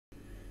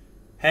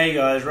Hey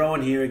guys,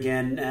 Rowan here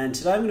again, and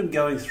today I'm going to be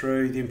going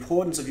through the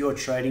importance of your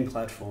trading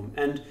platform.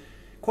 And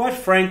quite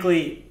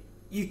frankly,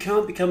 you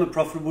can't become a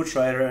profitable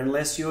trader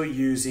unless you're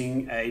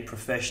using a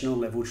professional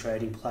level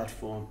trading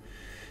platform.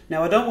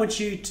 Now, I don't want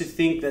you to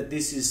think that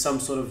this is some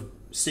sort of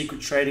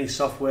secret trading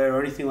software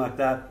or anything like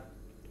that.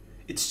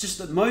 It's just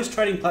that most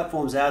trading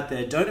platforms out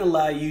there don't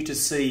allow you to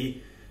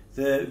see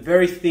the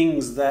very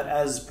things that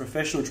as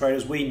professional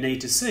traders we need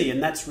to see,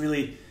 and that's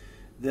really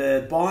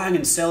the buying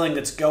and selling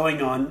that's going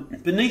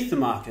on beneath the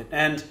market.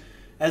 And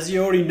as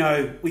you already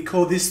know, we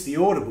call this the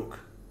order book.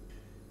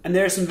 And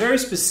there are some very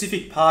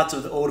specific parts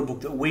of the order book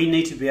that we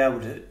need to be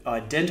able to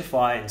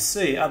identify and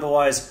see,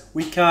 otherwise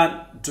we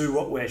can't do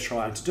what we're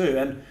trying to do.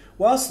 And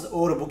whilst the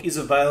order book is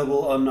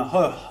available on a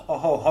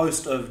whole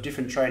host of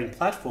different trading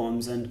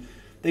platforms, and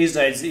these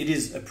days it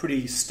is a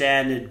pretty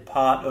standard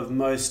part of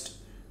most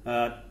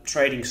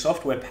trading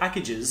software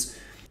packages,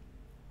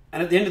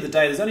 and at the end of the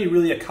day, there's only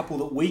really a couple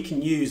that we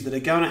can use that are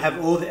going to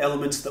have all the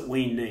elements that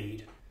we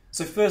need.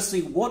 So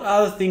firstly, what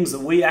are the things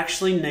that we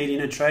actually need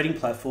in a trading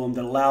platform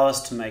that allow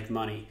us to make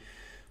money?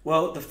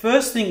 Well, the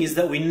first thing is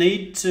that we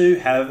need to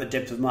have a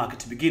depth of market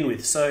to begin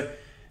with. So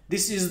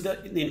this is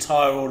the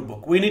entire order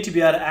book. We need to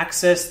be able to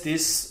access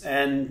this,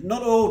 and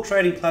not all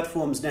trading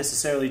platforms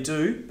necessarily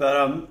do,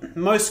 but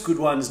most good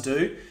ones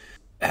do.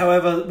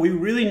 However, we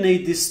really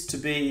need this to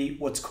be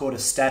what's called a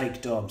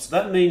static DOM. So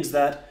that means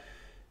that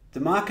the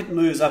market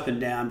moves up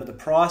and down, but the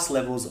price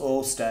levels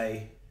all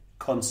stay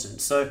constant.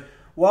 So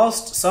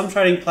whilst some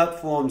trading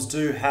platforms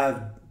do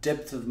have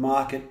depth of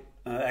market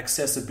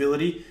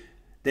accessibility,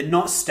 they're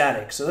not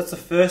static. So that's the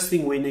first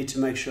thing we need to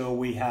make sure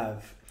we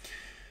have.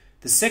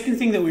 The second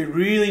thing that we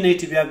really need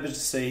to be able to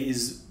see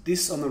is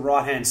this on the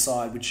right hand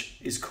side, which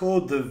is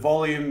called the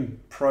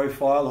volume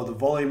profile or the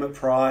volume at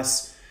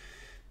price.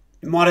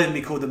 It might even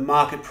be called the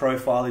market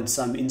profile in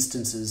some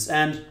instances.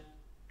 And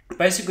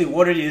basically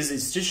what it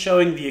is just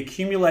showing the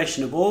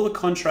accumulation of all the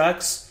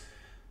contracts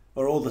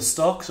or all the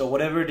stocks or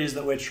whatever it is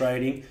that we're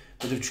trading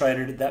that have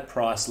traded at that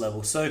price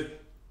level. So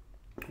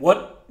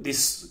what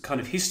this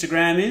kind of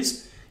histogram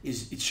is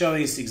it's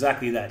showing us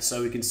exactly that.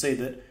 So we can see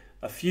that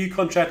a few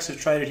contracts have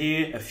traded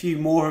here, a few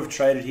more have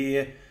traded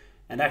here,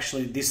 and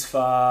actually this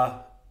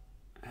far,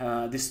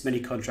 this many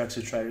contracts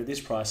have traded at this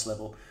price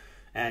level,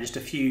 and just a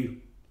few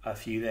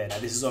there. Now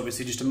this is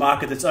obviously just a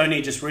market that's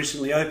only just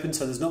recently opened,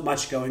 so there's not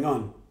much going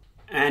on.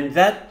 And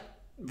that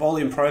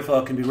volume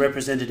profile can be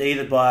represented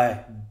either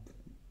by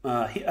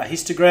a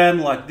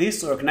histogram like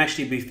this, or it can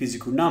actually be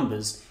physical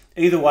numbers.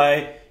 Either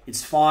way,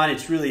 it's fine.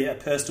 It's really a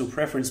personal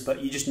preference, but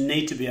you just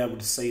need to be able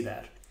to see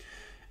that.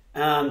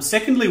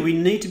 Secondly, we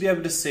need to be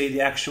able to see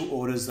the actual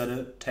orders that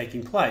are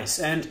taking place.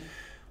 And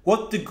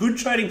what the good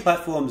trading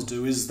platforms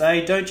do is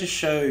they don't just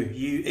show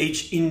you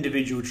each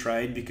individual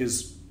trade,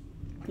 because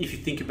if you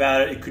think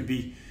about it, it could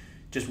be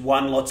just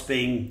one lot's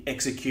being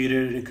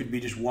executed, and it could be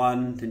just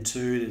one, then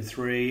two, then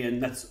three,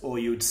 and that's all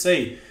you would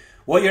see.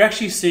 What you're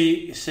actually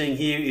seeing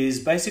here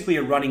is basically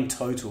a running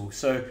total.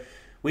 So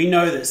we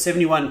know that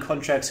 71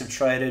 contracts have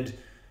traded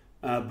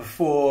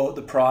before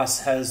the price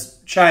has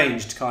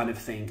changed, kind of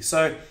thing.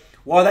 So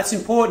why that's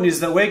important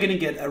is that we're going to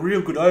get a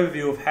real good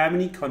overview of how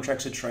many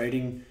contracts are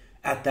trading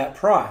at that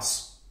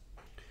price.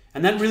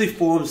 And that really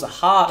forms the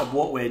heart of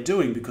what we're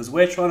doing, because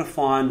we're trying to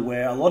find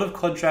where a lot of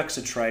contracts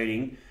are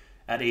trading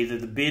at either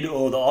the bid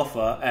or the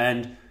offer,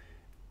 and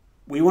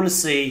we want to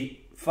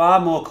see far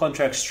more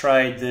contracts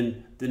trade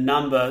than the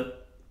number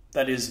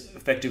that is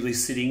effectively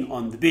sitting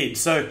on the bid.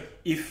 So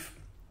if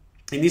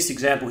in this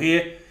example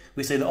here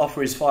we see the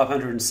offer is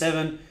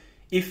 507,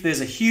 if there's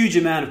a huge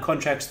amount of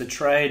contracts that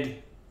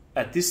trade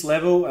at this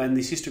level and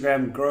this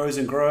histogram grows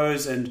and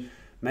grows and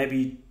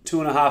maybe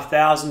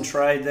 2,500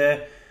 trade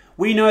there,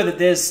 we know that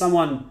there's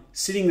someone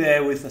sitting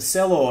there with a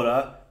sell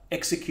order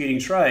executing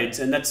trades,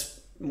 and that's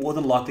more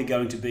than likely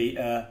going to be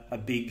a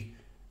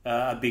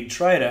big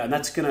trader, and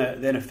that's going to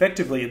then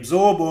effectively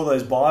absorb all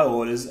those buy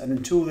orders, and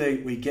until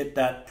we get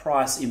that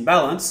price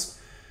imbalance,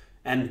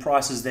 and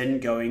price is then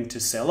going to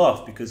sell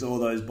off because all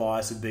those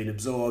buys have been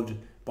absorbed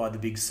by the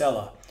big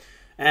seller.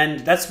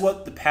 And that's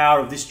what the power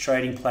of this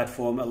trading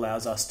platform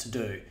allows us to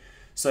do.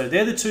 So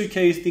they're the two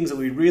key things that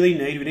we really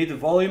need. We need the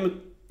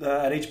volume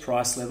at each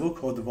price level,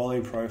 called the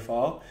volume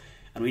profile,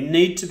 and we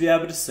need to be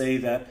able to see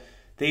that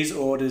these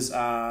orders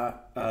are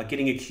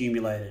getting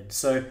accumulated.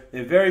 So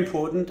they're very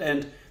important.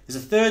 And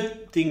there's a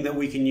third thing that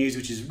we can use,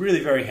 which is really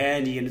very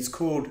handy, and it's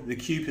called the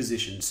Q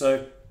position.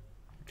 So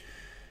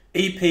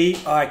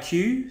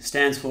EPIQ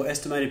stands for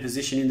estimated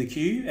position in the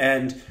queue.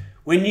 And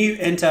when you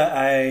enter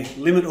a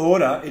limit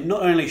order, it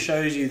not only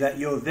shows you that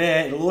you're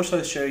there, it'll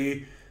also show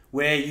you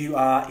where you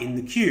are in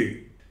the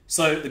queue.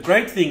 So the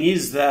great thing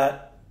is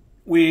that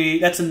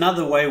that's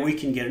another way we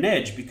can get an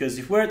edge, because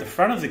if we're at the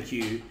front of the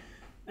queue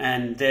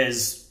and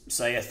there's,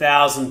 say,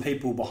 1,000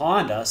 people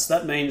behind us,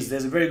 that means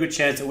there's a very good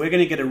chance that we're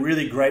going to get a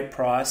really great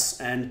price,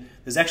 and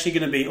there's actually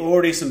going to be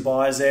already some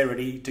buyers there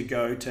ready to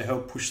go to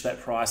help push that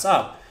price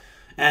up.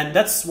 And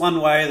that's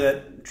one way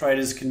that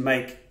traders can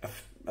make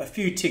a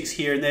few ticks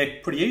here and there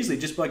pretty easily,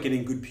 just by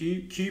getting good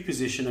queue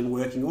position and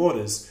working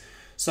orders.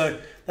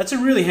 So that's a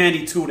really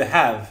handy tool to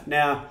have.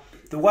 Now,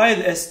 the way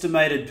the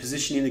estimated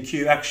position in the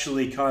queue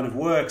actually kind of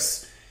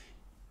works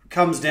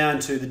comes down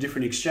to the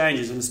different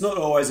exchanges, and it's not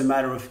always a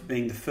matter of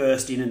being the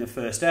first in and the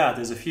first out.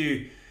 There's a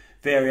few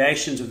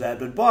variations of that,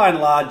 but by and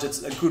large,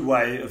 it's a good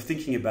way of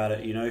thinking about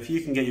it. You know, if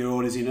you can get your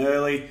orders in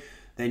early,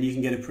 then you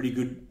can get a pretty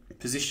good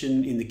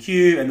position in the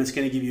queue, and it's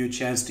going to give you a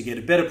chance to get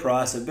a better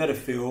price, a better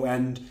fill,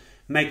 and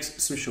make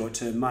some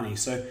short-term money.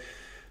 So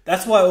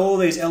that's why all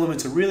these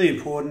elements are really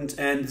important,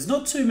 and there's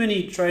not too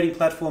many trading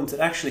platforms that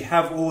actually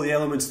have all the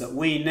elements that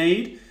we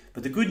need.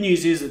 But the good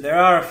news is that there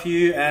are a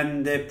few,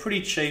 and they're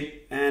pretty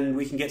cheap, and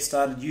we can get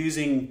started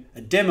using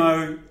a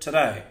demo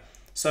today.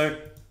 So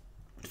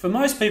for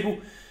most people,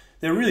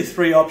 there are really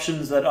three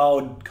options that I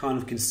would kind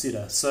of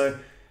consider. So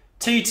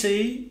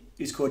TT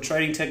is called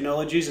Trading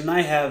Technologies, and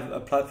they have a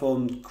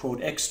platform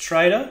called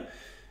Xtrader,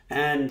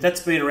 and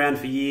that's been around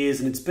for years,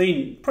 and it's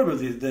been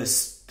probably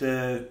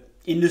the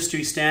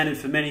industry standard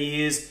for many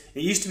years.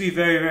 It used to be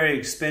very, very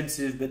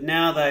expensive, but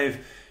now they've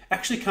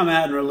actually come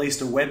out and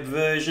released a web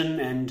version,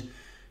 and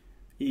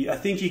I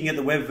think you can get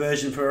the web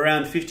version for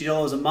around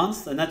 $50 a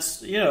month, and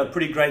that's, you know, a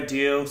pretty great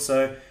deal.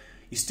 So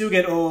you still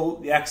get all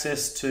the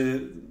access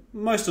to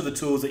most of the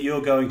tools that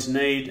you're going to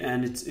need,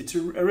 and it's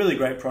a really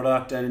great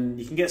product, and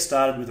you can get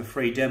started with a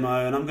free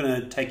demo, and I'm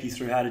going to take you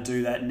through how to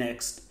do that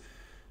next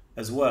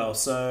as well.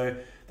 So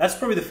that's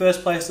probably the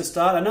first place to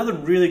start. Another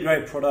really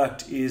great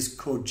product is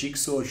called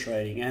Jigsaw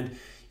Trading, and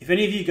if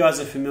any of you guys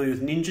are familiar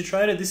with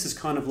NinjaTrader, this is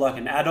kind of like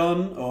an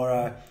add-on or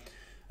a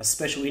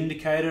special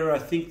indicator, I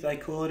think they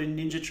call it in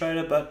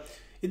NinjaTrader, but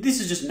this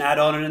is just an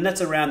add-on, and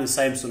that's around the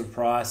same sort of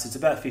price. It's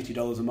about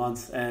 $50 a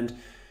month, and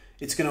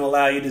it's going to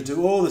allow you to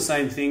do all the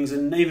same things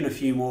and even a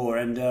few more.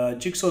 And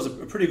Jigsaw's a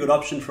pretty good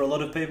option for a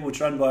lot of people. It's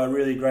run by a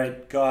really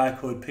great guy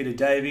called Peter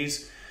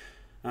Davies.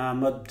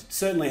 I'd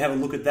certainly have a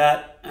look at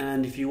that,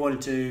 and if you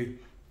wanted to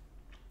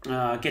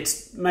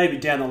maybe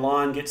down the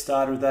line get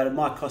started with that, it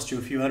might cost you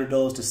a few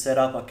 $100s to set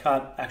up. I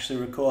can't actually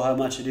recall how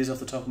much it is off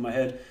the top of my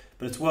head,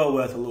 but it's well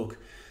worth a look.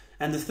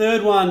 And the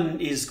third one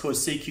is called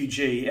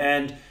CQG,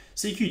 and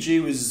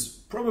CQG was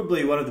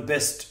probably one of the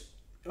best,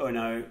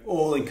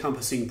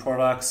 all-encompassing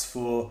products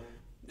for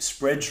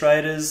spread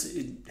traders.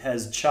 It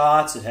has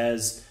charts, it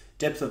has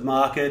depth of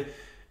market.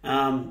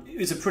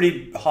 It's a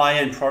pretty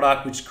high-end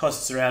product which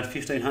costs around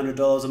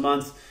 $1,500 a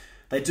month.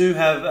 They do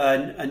have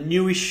a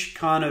newish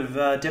kind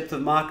of depth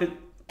of market,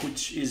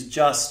 which is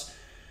just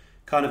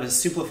kind of a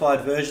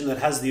simplified version that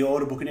has the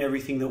order book and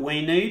everything that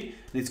we need,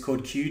 and it's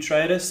called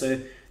QTrader. So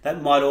that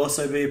might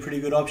also be a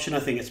pretty good option. I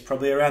think it's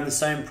probably around the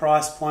same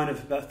price point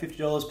of about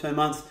 $50 per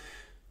month.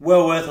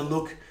 Well worth a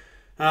look.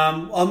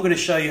 I'm going to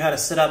show you how to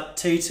set up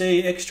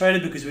TT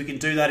Xtrader, because we can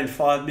do that in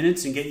 5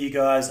 minutes and get you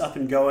guys up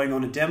and going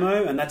on a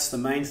demo, and that's the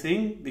main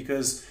thing,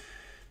 because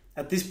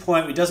at this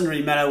point it doesn't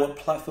really matter what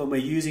platform we're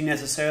using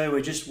necessarily.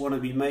 We just want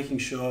to be making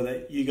sure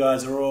that you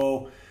guys are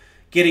all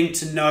getting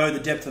to know the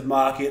depth of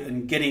market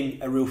and getting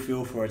a real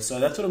feel for it. So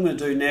that's what I'm going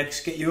to do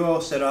next, get you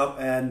all set up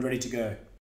and ready to go.